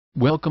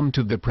Welcome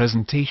to the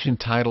presentation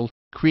titled,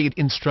 Create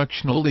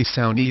Instructionally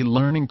Sound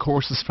E-Learning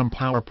Courses from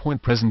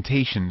PowerPoint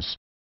Presentations.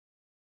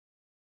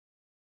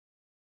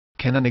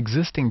 Can an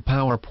existing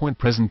PowerPoint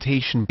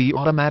presentation be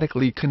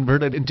automatically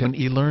converted into an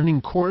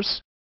e-learning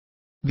course?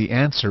 The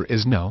answer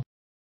is no.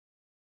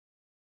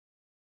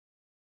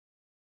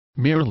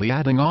 Merely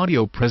adding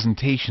audio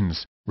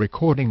presentations,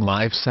 recording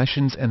live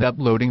sessions and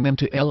uploading them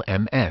to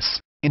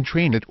LMS,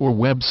 intranet or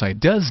website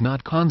does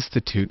not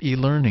constitute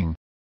e-learning.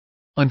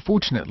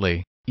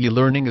 Unfortunately,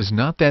 e-learning is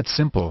not that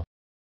simple.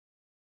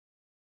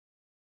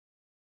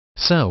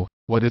 So,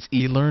 what is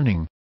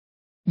e-learning?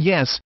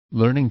 Yes,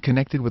 learning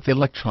connected with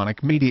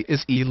electronic media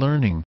is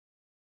e-learning.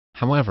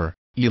 However,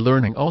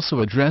 e-learning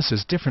also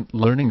addresses different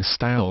learning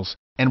styles,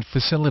 and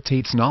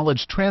facilitates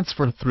knowledge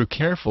transfer through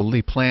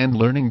carefully planned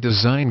learning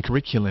design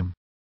curriculum.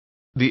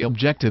 The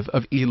objective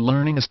of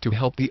e-learning is to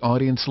help the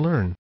audience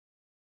learn.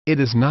 It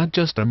is not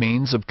just a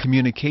means of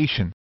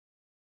communication.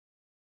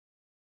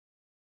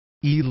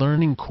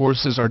 E-learning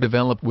courses are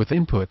developed with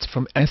inputs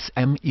from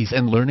SMEs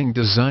and learning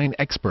design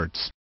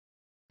experts.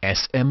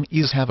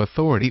 SMEs have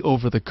authority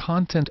over the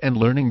content and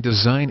learning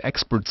design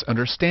experts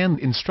understand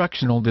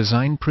instructional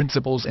design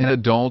principles and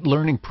adult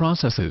learning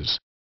processes.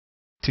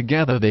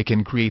 Together they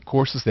can create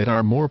courses that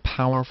are more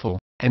powerful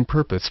and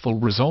purposeful,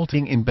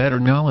 resulting in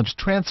better knowledge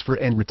transfer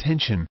and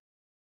retention.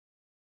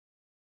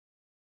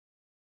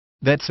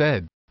 That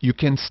said, you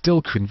can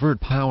still convert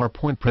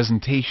PowerPoint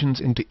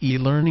presentations into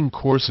e-learning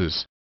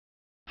courses.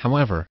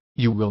 However,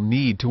 you will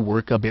need to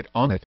work a bit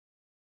on it.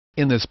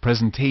 In this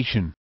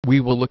presentation,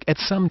 we will look at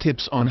some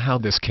tips on how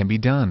this can be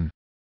done.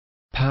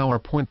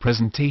 PowerPoint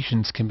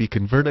presentations can be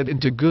converted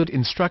into good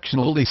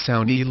instructionally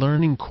sound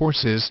e-learning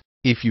courses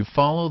if you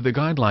follow the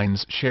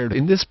guidelines shared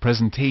in this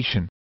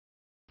presentation.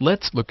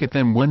 Let's look at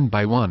them one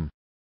by one.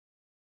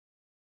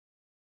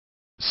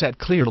 Set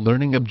clear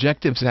learning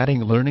objectives.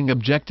 Adding learning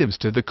objectives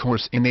to the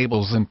course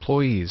enables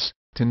employees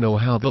to know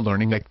how the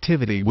learning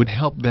activity would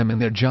help them in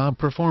their job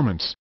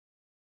performance.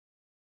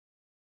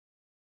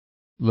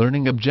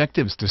 Learning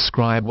objectives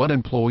describe what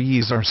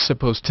employees are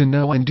supposed to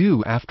know and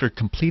do after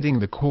completing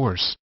the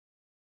course.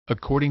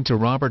 According to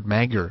Robert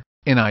Mager,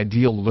 an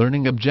ideal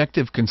learning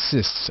objective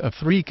consists of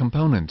 3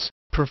 components: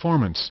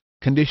 performance,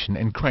 condition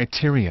and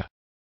criteria.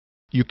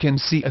 You can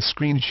see a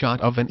screenshot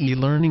of an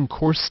e-learning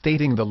course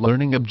stating the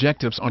learning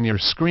objectives on your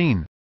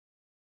screen.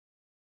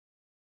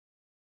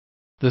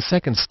 The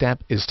second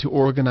step is to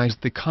organize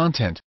the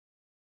content.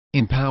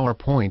 In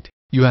PowerPoint,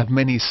 you have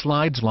many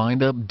slides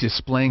lined up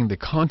displaying the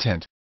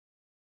content.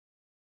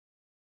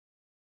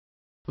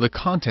 The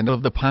content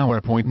of the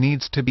PowerPoint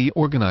needs to be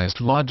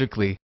organized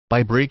logically,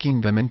 by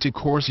breaking them into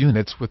course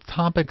units with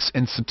topics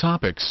and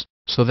subtopics,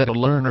 so that a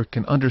learner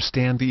can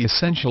understand the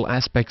essential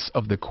aspects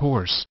of the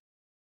course.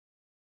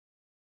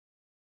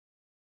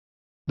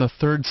 The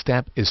third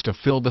step is to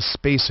fill the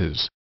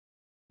spaces.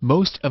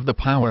 Most of the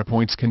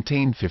PowerPoints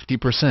contain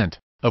 50%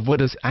 of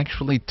what is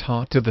actually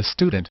taught to the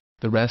student.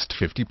 The rest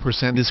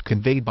 50% is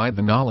conveyed by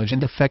the knowledge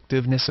and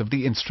effectiveness of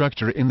the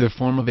instructor in the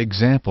form of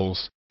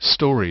examples,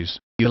 stories,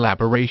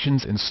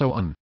 elaborations and so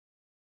on.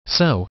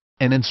 So,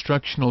 an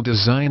instructional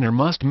designer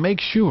must make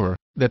sure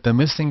that the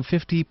missing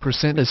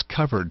 50% is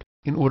covered,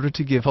 in order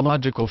to give a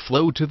logical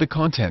flow to the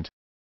content.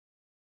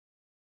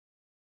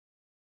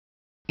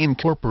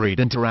 Incorporate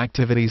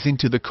interactivities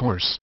into the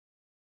course.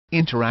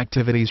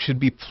 Interactivities should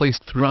be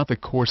placed throughout the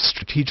course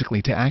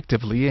strategically to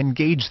actively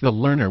engage the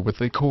learner with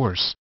the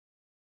course.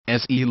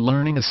 As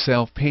e-learning is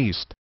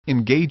self-paced,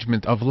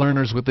 engagement of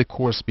learners with the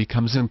course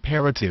becomes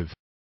imperative.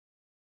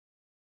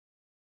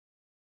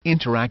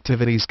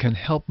 Interactivities can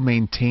help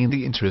maintain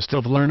the interest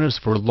of learners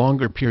for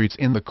longer periods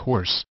in the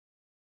course.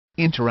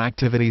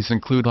 Interactivities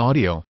include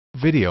audio,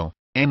 video,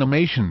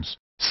 animations,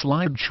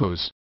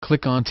 slideshows,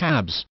 click-on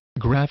tabs,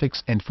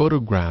 graphics and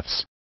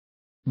photographs.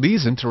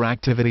 These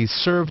interactivities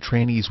serve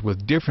trainees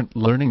with different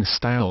learning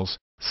styles,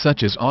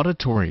 such as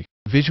auditory,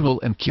 visual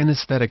and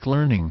kinesthetic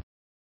learning.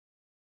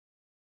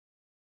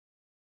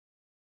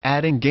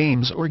 Adding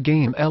games or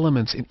game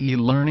elements in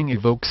e-learning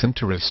evokes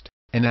interest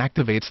and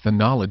activates the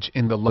knowledge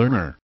in the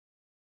learner.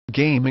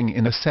 Gaming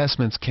in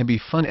assessments can be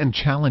fun and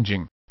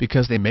challenging,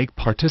 because they make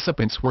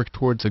participants work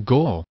towards a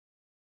goal.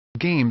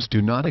 Games do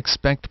not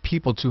expect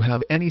people to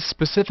have any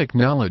specific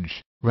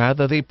knowledge,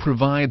 rather they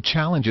provide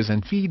challenges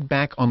and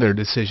feedback on their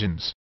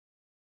decisions.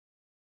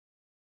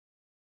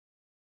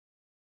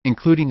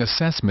 Including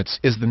assessments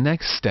is the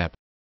next step.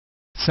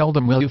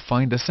 Seldom will you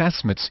find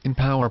assessments in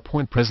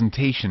PowerPoint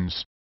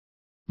presentations.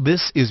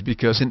 This is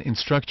because an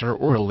instructor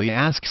orally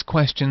asks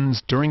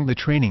questions during the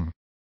training.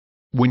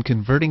 When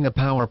converting a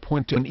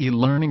PowerPoint to an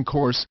e-learning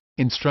course,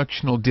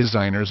 instructional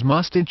designers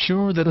must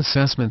ensure that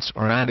assessments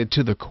are added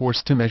to the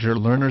course to measure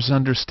learners'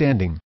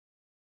 understanding.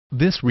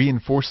 This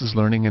reinforces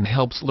learning and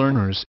helps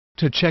learners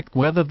to check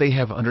whether they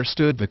have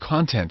understood the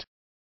content.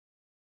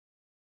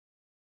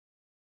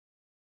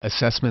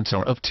 Assessments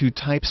are of 2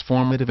 types: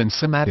 formative and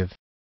summative.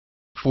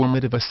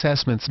 Formative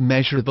assessments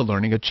measure the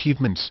learning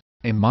achievements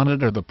and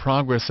monitor the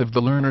progress of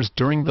the learners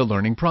during the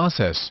learning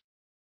process.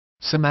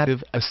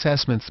 Summative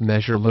assessments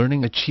measure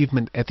learning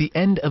achievement at the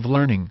end of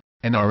learning,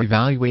 and are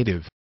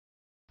evaluative.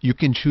 You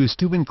can choose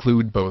to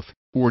include both,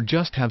 or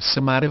just have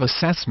summative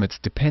assessments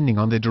depending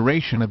on the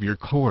duration of your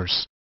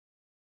course.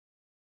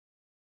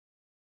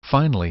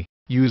 Finally,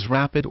 use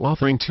rapid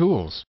authoring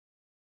tools.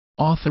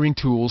 Authoring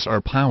tools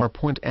are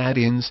PowerPoint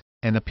add-ins,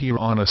 and appear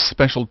on a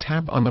special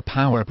tab on the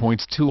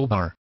PowerPoints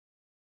toolbar.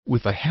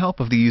 With the help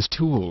of these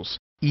tools,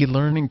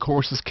 e-learning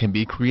courses can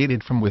be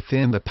created from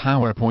within the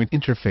PowerPoint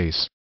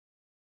interface.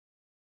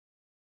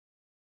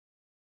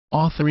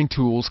 Authoring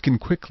tools can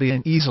quickly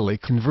and easily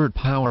convert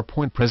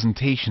PowerPoint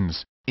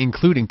presentations,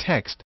 including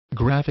text,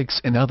 graphics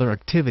and other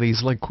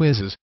activities like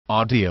quizzes,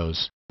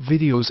 audios,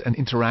 videos and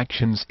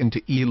interactions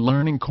into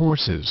e-learning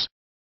courses.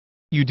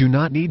 You do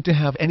not need to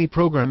have any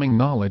programming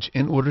knowledge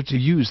in order to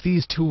use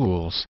these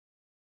tools.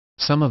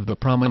 Some of the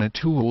prominent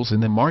tools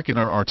in the market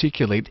are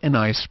Articulate and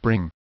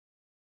iSpring.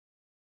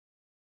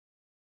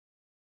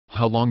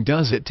 How long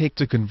does it take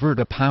to convert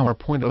a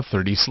PowerPoint of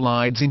 30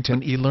 slides into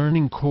an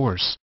e-learning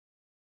course?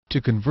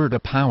 To convert a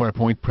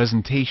PowerPoint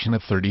presentation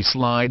of 30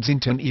 slides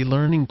into an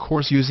e-learning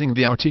course using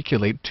the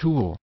Articulate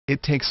tool,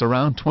 it takes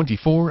around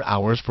 24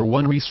 hours for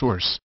one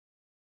resource.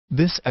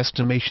 This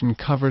estimation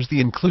covers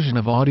the inclusion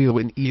of audio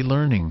in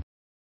e-learning.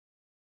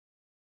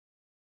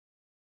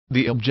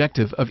 The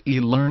objective of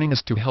e-learning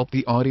is to help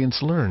the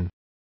audience learn.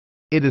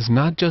 It is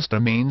not just a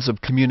means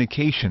of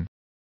communication.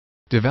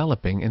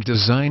 Developing and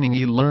designing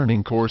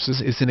e-learning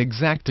courses is an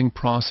exacting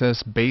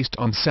process based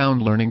on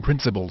sound learning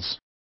principles.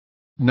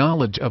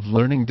 Knowledge of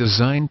learning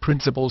design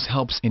principles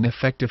helps in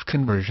effective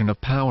conversion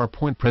of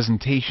PowerPoint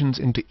presentations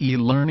into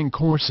e-learning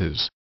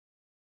courses.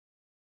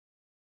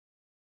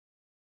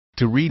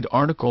 To read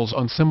articles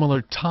on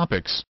similar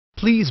topics,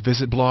 please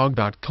visit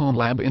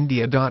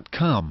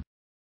blog.comlabindia.com.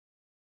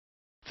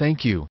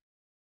 Thank you.